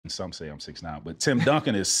some say I'm 6'9", but Tim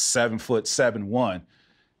Duncan is 7 foot 7'1".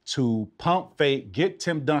 To pump fake, get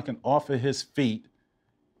Tim Duncan off of his feet,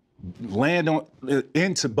 land on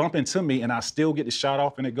bump into me, and I still get the shot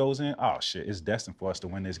off and it goes in. Oh shit, it's destined for us to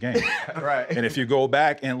win this game. Right. And if you go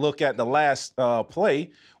back and look at the last play,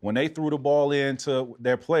 when they threw the ball into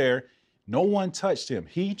their player, no one touched him.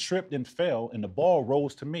 He tripped and fell, and the ball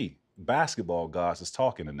rose to me. Basketball gods is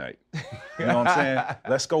talking tonight. You know what I'm saying?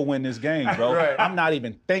 Let's go win this game, bro. Right. I'm not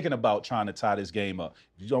even thinking about trying to tie this game up.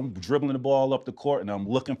 I'm dribbling the ball up the court, and I'm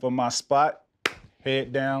looking for my spot,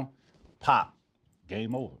 head down, pop,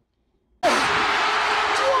 game over.